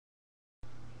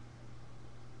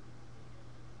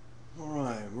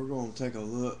We'll take a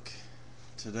look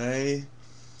today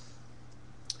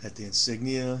at the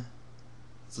Insignia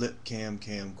flipcam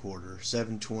camcorder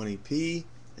 720p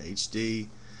HD.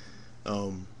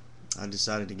 I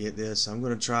decided to get this. I'm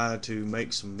going to try to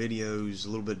make some videos a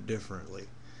little bit differently.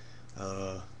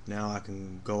 Now I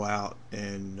can go out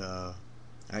and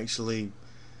actually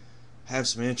have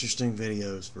some interesting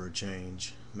videos for a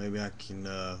change. Maybe I can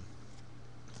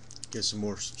get some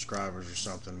more subscribers or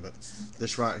something, but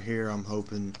this right here I'm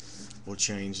hoping will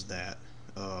change that.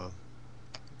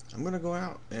 I'm gonna go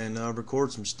out and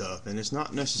record some stuff, and it's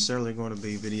not necessarily going to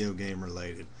be video game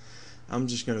related. I'm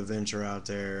just gonna venture out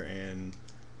there and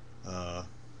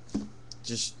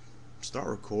just start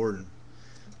recording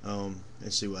and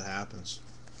see what happens.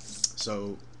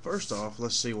 So first off,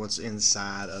 let's see what's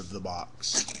inside of the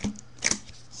box.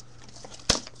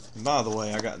 And by the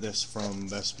way, I got this from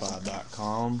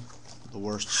bestbuy.com. The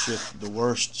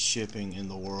worst shipping in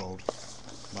the world,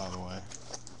 by the way.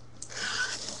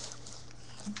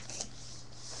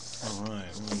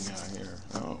 Alright, what do we got here?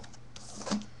 Oh.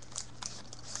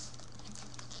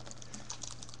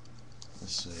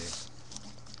 Let's see.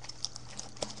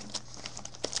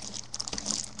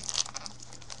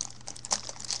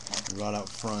 Right up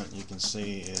front you can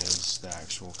see is the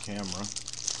actual camera.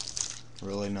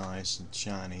 Really nice and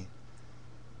shiny.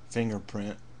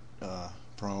 Fingerprint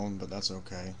prone, but that's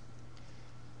okay.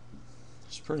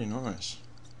 It's pretty nice.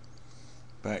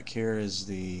 Back here is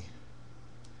the,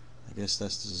 I guess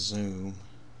that's the zoom,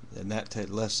 and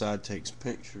that left side takes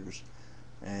pictures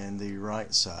and the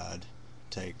right side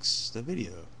takes the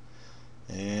video,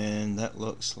 and that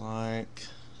looks like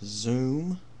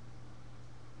zoom.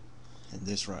 And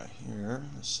this right here,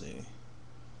 let's see,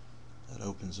 that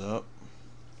opens up.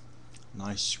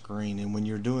 Nice screen. And when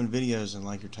you're doing videos and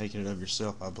like you're taking it of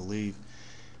yourself, I believe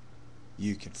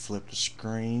you can flip the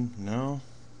screen. No,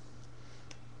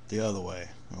 the other way.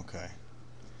 Okay.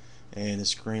 And the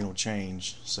screen will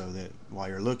change so that while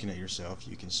you're looking at yourself,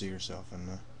 you can see yourself in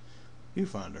the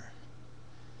viewfinder.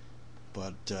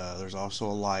 But there's also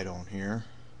a light on here,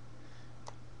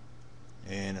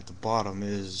 and at the bottom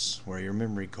is where your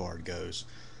memory card goes.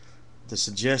 The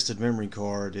suggested memory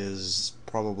card is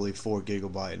probably 4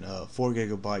 gigabyte and up. 4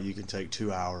 gigabyte, you can take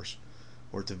 2 hours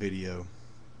worth of video,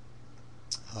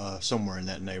 somewhere in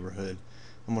that neighborhood.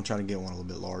 I'm gonna try to get one a little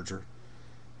bit larger,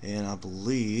 and I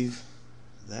believe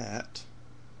that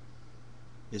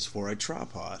is for a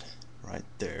tripod right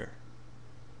there.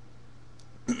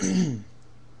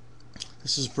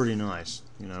 This is pretty nice,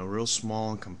 you know, real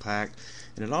small and compact,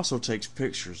 and it also takes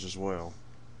pictures as well.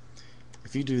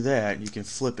 If you do that, you can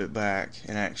flip it back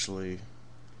and actually,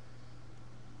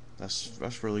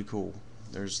 that's really cool.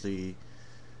 There's the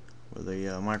where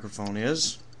the microphone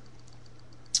is.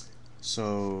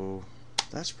 So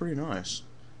that's pretty nice.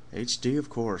 HD, of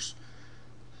course.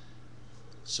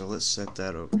 So let's set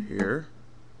that over here.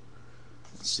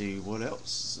 Let's see what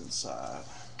else is inside.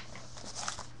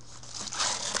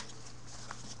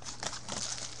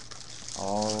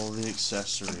 All the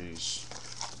accessories.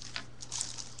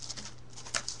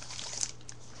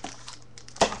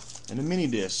 And a mini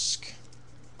disc.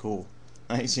 Cool.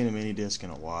 I ain't seen a mini disc in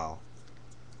a while.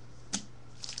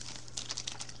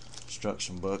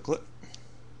 Instruction booklet.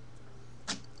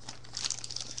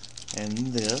 And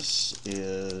this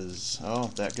is,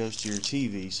 oh, that goes to your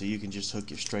TV, so you can just hook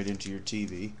it straight into your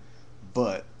TV.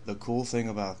 But the cool thing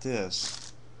about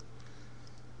this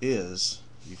is,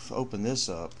 you open this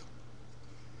up,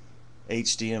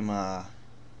 HDMI,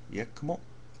 yeah, come on.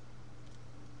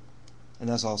 And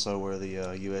that's also where the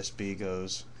USB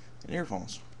goes in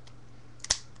earphones.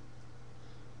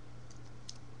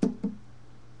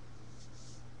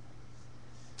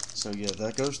 So yeah,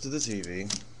 that goes to the TV.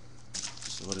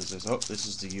 So what is this? Oh, this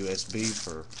is the USB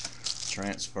for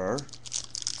transfer.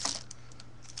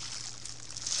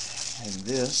 And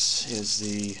this is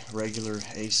the regular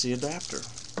AC adapter.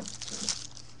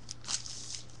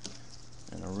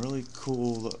 And a really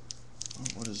cool, oh,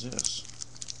 what is this?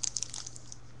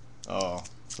 Oh,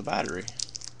 it's the battery.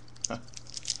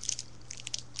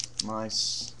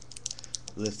 Nice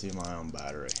lithium-ion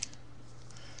battery.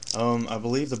 I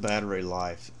believe the battery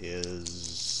life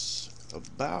is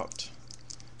about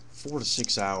 4 to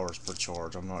 6 hours per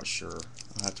charge. I'm not sure.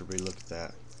 I'll have to relook at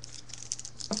that.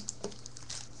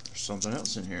 There's something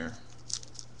else in here.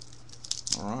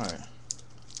 Alright.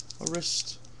 A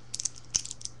wrist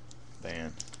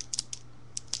band.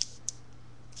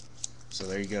 So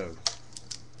there you go.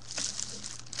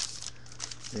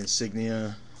 The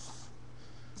Insignia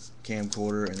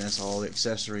camcorder, and that's all the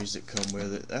accessories that come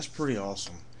with it. That's pretty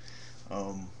awesome.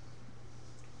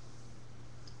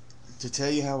 To tell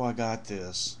you how I got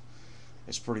this,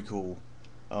 It's pretty cool.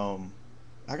 I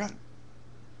got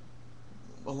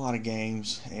a lot of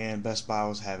games, and Best Buy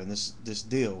was having this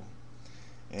deal,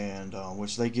 and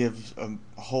which they give a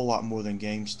whole lot more than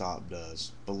GameStop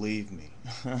does. Believe me.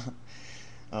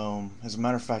 As a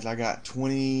matter of fact, I got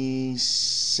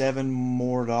 $27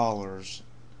 more.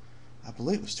 I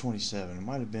believe it was 27. It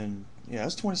might have been, yeah, it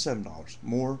was $27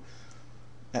 more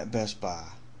at Best Buy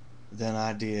than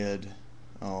I did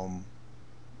um,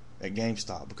 at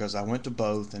GameStop, because I went to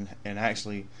both, and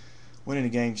actually went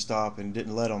into GameStop and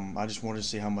didn't let them. I just wanted to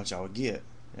see how much I would get,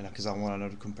 and because I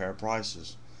wanted to compare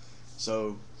prices.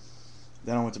 So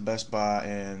then I went to Best Buy,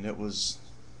 and it was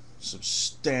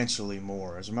substantially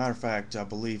more. As a matter of fact, I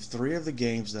believe 3 of the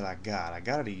games that I got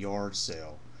at a yard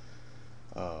sale,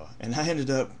 and I ended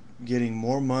up getting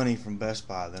more money from Best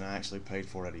Buy than I actually paid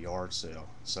for at a yard sale.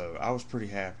 So I was pretty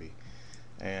happy,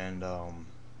 and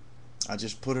I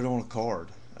just put it on a card.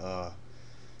 I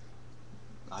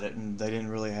didn't. They didn't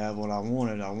really have what I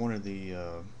wanted. I wanted the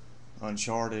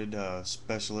Uncharted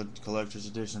Special Collector's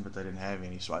Edition, but they didn't have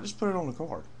any, so I just put it on the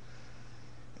card.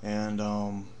 And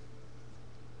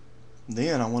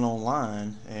then I went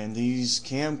online, and these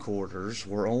camcorders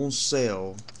were on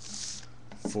sale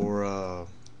for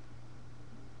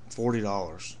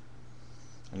 $40,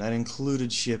 and that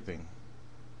included shipping.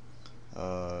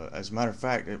 As a matter of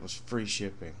fact, it was free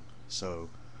shipping. So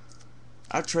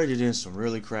I traded in some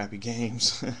really crappy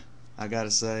games, I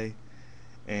gotta say,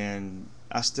 and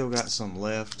I still got some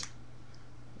left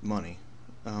money.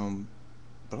 Um,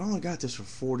 but I only got this for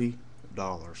 $40.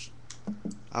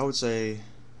 I would say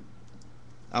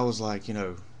I was like,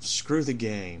 screw the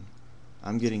game.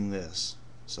 I'm getting this.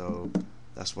 So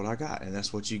that's what I got, and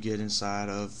that's what you get inside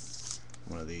of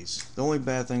one of these. The only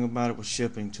bad thing about it was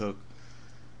shipping took.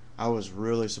 I was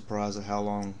really surprised at how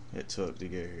long it took to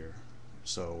get here.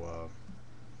 So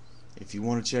if you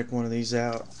want to check one of these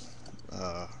out,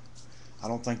 I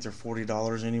don't think they're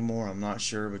 $40 anymore. I'm not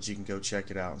sure, but you can go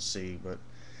check it out and see. But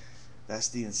that's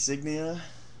the Insignia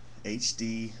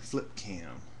HD flip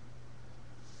cam.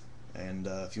 And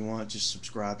if you want, just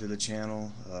subscribe to the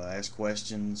channel, ask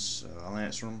questions, I'll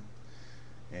answer them,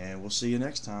 and we'll see you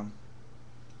next time.